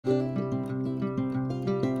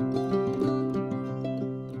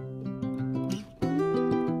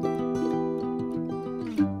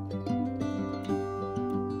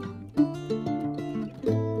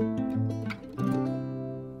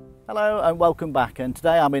Hello and welcome back, and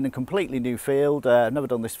today I'm in a completely new field. I've never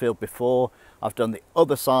done this field before. I've done the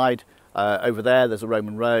other side. Over there's a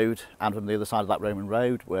Roman road, and from the other side of that Roman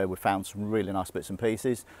road where we found some really nice bits and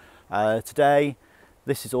pieces. Today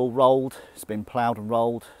this is all rolled, it's been ploughed and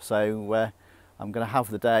rolled, so I'm going to have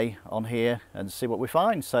the day on here and see what we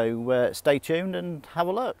find, so stay tuned and have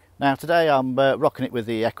a look. Now today I'm rocking it with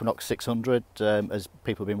the Equinox 600, as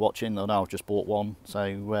people have been watching. I know I've just bought one,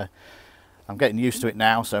 so I'm getting used to it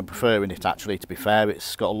now, so I'm preferring it actually, to be fair.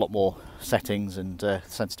 It's got a lot more settings and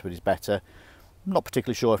sensitivity is better. I'm not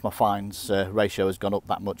particularly sure if my fines ratio has gone up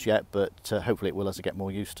that much yet, but hopefully it will as I get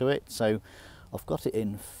more used to it. So I've got it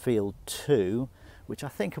in field 2, which I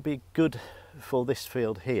think will be good for this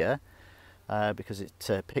field here, because it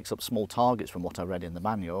picks up small targets from what I read in the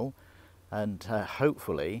manual, and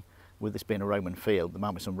hopefully with this being a Roman field there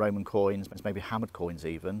might be some Roman coins, maybe hammered coins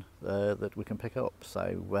even, that we can pick up.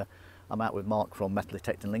 So I'm out with Mark from Metal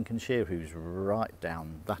Detect in Lincolnshire, who's right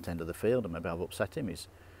down that end of the field, and maybe I've upset him. He's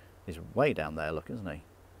way down there, look, isn't he?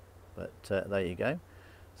 But there you go.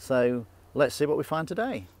 So let's see what we find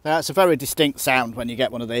today. Now, it's a very distinct sound when you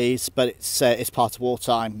get one of these, but it's part of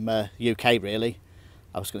wartime UK really.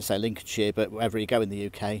 I was going to say Lincolnshire, but wherever you go in the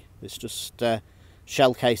UK, it's just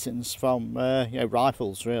shell casings from you know,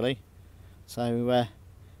 rifles really. So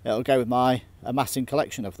it'll go with my amassing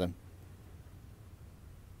collection of them.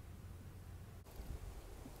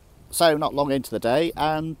 So not long into the day,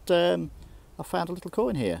 and I found a little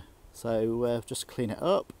coin here. So just to clean it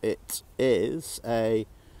up, it is a,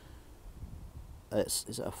 is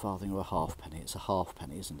it a farthing or a halfpenny? It's a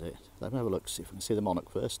halfpenny, isn't it? Let me have a look, see if we can see the monarch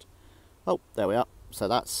first. Oh, there we are. So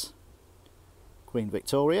that's Queen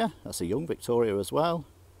Victoria. That's a young Victoria as well.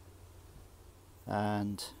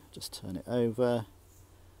 And just turn it over.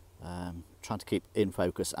 Trying to keep in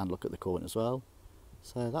focus and look at the coin as well.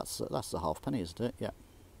 So that's the halfpenny, isn't it? Yeah.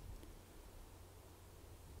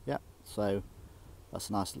 Yeah, so that's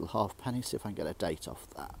a nice little halfpenny. See if I can get a date off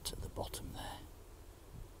that at the bottom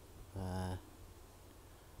there.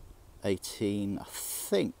 18, I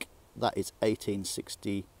think that is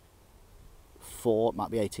 1864, it might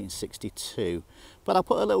be 1862. But I'll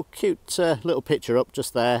put a little cute little picture up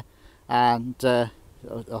just there, and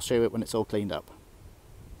I'll show you it when it's all cleaned up.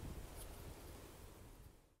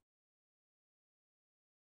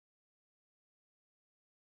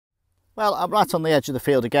 Well, I'm right on the edge of the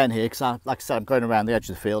field again here, because like I said, I'm going around the edge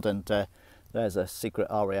of the field, and there's a secret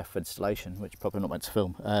RAF installation, which probably not meant to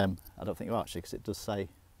film. I don't think you are actually, because it does say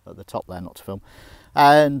at the top there not to film.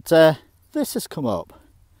 And this has come up.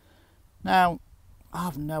 Now, I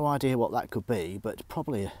have no idea what that could be, but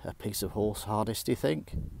probably a piece of horse harness, do you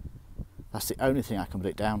think? That's the only thing I can put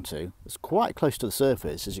it down to. It's quite close to the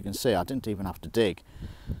surface, as you can see. I didn't even have to dig.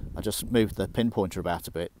 I just moved the pinpointer about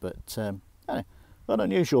a bit, but anyway. An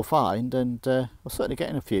unusual find, and we're certainly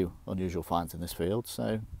getting a few unusual finds in this field,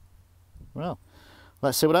 so well,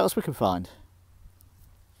 let's see what else we can find.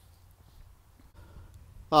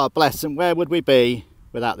 Oh bless, and where would we be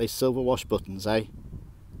without these silver wash buttons, eh?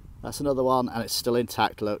 That's another one, and it's still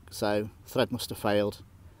intact, look, so thread must have failed,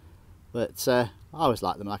 but I always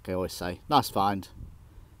like them, like I always say. Nice find,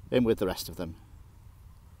 in with the rest of them.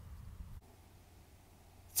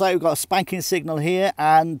 So we've got a spanking signal here,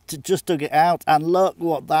 and just dug it out, and look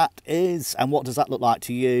what that is. And what does that look like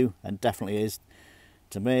to you? And definitely is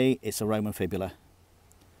to me. It's a Roman fibula.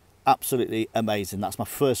 Absolutely amazing. That's my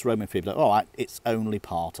first Roman fibula. All right, it's only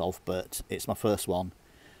part of, but it's my first one.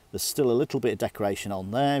 There's still a little bit of decoration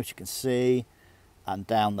on there, as you can see, and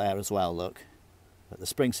down there as well, look. But the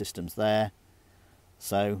spring system's there.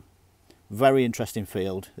 So very interesting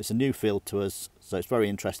field. It's a new field to us, so it's very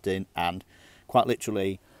interesting, and quite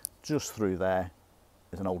literally just through there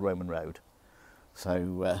is an old Roman road.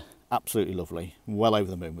 So absolutely lovely. Well over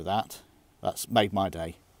the moon with that. That's made my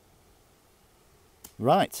day.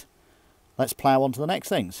 Right, let's plough on to the next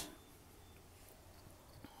things.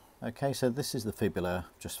 Okay, so this is the fibula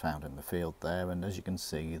just found in the field there, and as you can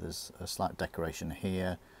see there's a slight decoration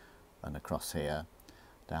here and across here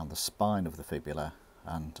down the spine of the fibula,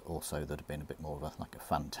 and also there'd have been a bit more of like a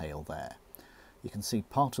fantail there. You can see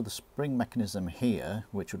part of the spring mechanism here,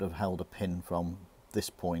 which would have held a pin from this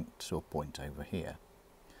point to a point over here.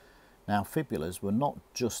 Now, fibulas were not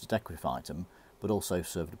just a decorative item, but also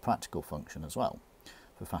served a practical function as well,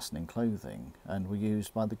 for fastening clothing, and were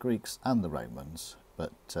used by the Greeks and the Romans,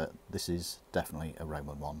 but this is definitely a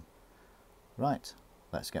Roman one. Right,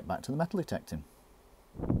 let's get back to the metal detecting.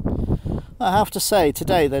 I have to say,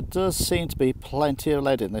 today there does seem to be plenty of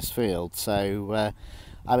lead in this field, so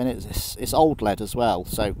I mean, it's old lead as well,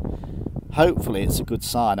 so hopefully it's a good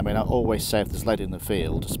sign. I mean, I always say if there's lead in the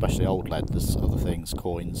field, especially old lead, there's other things,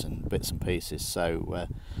 coins and bits and pieces, so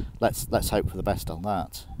let's hope for the best on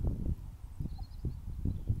that.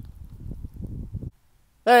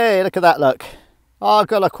 Hey, look at that, look. Oh,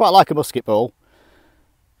 God, I quite like a musket ball.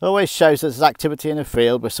 Always shows there's activity in a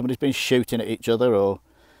field where somebody's been shooting at each other or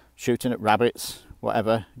shooting at rabbits,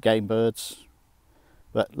 whatever, game birds.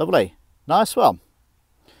 But lovely, nice one.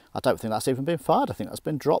 I don't think that's even been fired. I think that's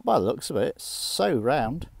been dropped by the looks of it. It's so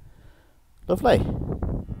round. Lovely.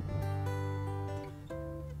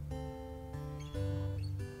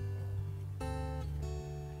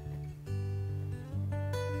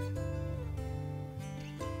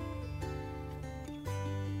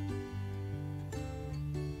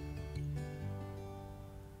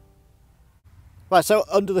 Right, so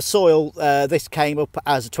under the soil, this came up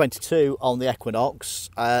as a 22 on the Equinox,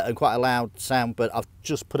 and quite a loud sound, but I've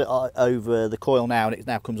just put it over the coil now and it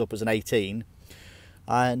now comes up as an 18.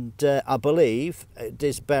 And I believe it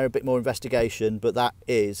does bear a bit more investigation, but that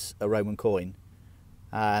is a Roman coin.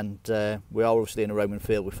 And we are obviously in a Roman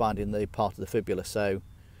field, we're finding the part of the fibula, so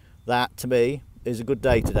that to me is a good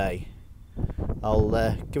day today.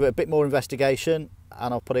 I'll give it a bit more investigation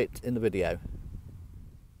and I'll put it in the video.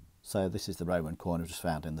 So this is the Roman coin I've just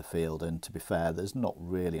found in the field, and to be fair, there's not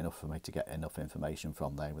really enough for me to get enough information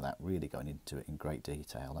from there without really going into it in great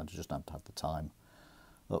detail. I just haven't had the time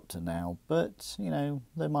up to now, but you know,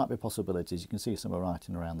 there might be possibilities. You can see some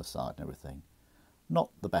writing around the side and everything. Not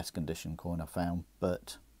the best condition coin I've found,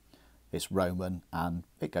 but it's Roman and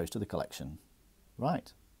it goes to the collection.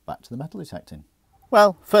 Right, back to the metal detecting.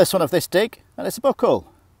 Well, first one of this dig, and it's a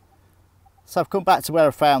buckle. So I've come back to where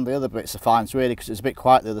I found the other bits of finds really, because it's a bit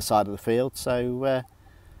quiet the other side of the field. So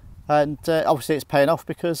obviously it's paying off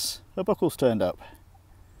because a buckle's turned up.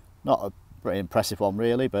 Not a very impressive one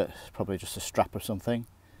really, but probably just a strap or something,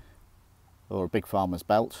 or a big farmer's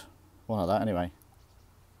belt, one like that anyway.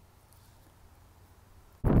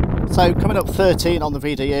 So coming up 13 on the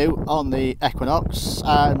VDU on the Equinox,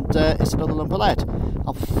 and it's another lump of lead.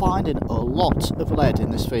 I'm finding a lot of lead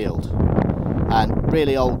in this field, and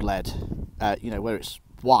really old lead. You know, where it's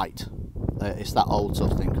white, it's that old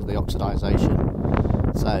sort of thing because of the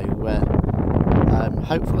oxidisation. So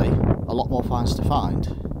hopefully a lot more finds to find.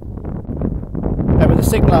 With the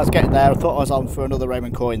signal I was getting there, I thought I was on for another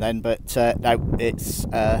Roman coin then, but no, it's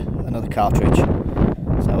another cartridge.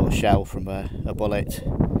 So a shell from a bullet,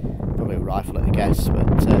 probably a rifle at a guess,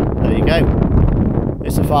 but there you go.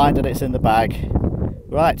 It's a find and it's in the bag.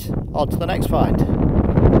 Right, on to the next find.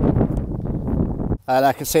 And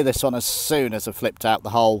I can see this one as soon as I flipped out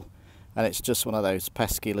the hole, and it's just one of those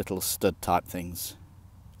pesky little stud type things.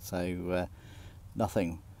 So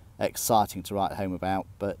nothing exciting to write home about,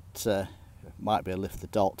 but it might be a lift the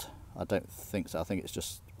dot. I don't think so. I think it's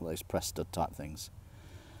just one of those press stud type things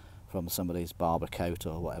from somebody's barber coat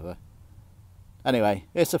or whatever. Anyway,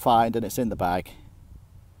 it's a find and it's in the bag.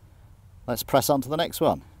 Let's press on to the next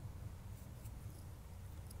one.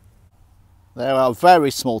 They are a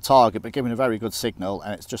very small target, but giving a very good signal,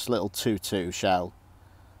 and it's just a little 2-2 shell.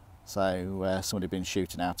 So somebody been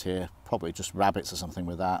shooting out here, probably just rabbits or something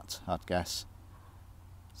with that, I'd guess.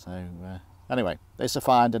 So anyway, it's a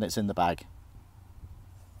find and it's in the bag.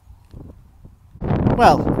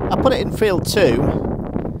 Well, I put it in field 2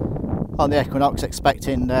 on the Equinox,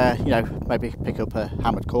 expecting you know, maybe pick up a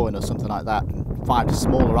hammered coin or something like that and find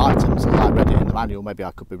smaller items as I read it in the manual. Maybe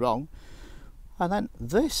I could be wrong. And then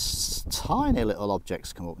this tiny little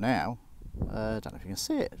object's come up now. I don't know if you can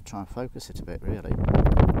see it. Try and focus it a bit, really.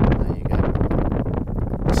 There you go.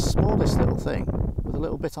 The smallest little thing with a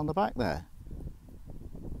little bit on the back there.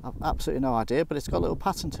 I've absolutely no idea, but it's got a little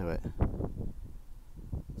pattern to it.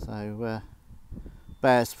 So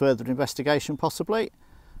bears further investigation possibly.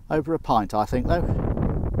 Over a pint, I think, though.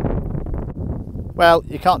 Well,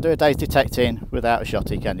 you can't do a day's detecting without a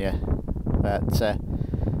shotty, can you? But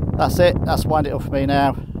that's it, that's wind it up for me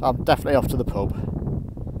now. I'm definitely off to the pub.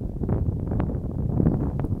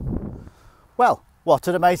 Well, what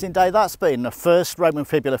an amazing day that's been. The first Roman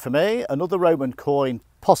fibula for me, another Roman coin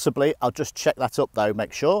possibly. I'll just check that up though,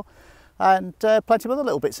 make sure. And plenty of other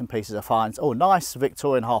little bits and pieces I find. Oh, nice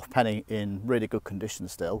Victorian halfpenny in really good condition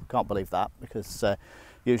still. Can't believe that, because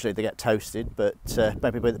usually they get toasted, but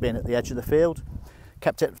maybe with it being at the edge of the field,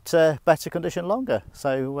 kept it better condition longer.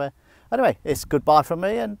 So anyway, it's goodbye from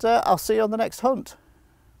me, and I'll see you on the next hunt.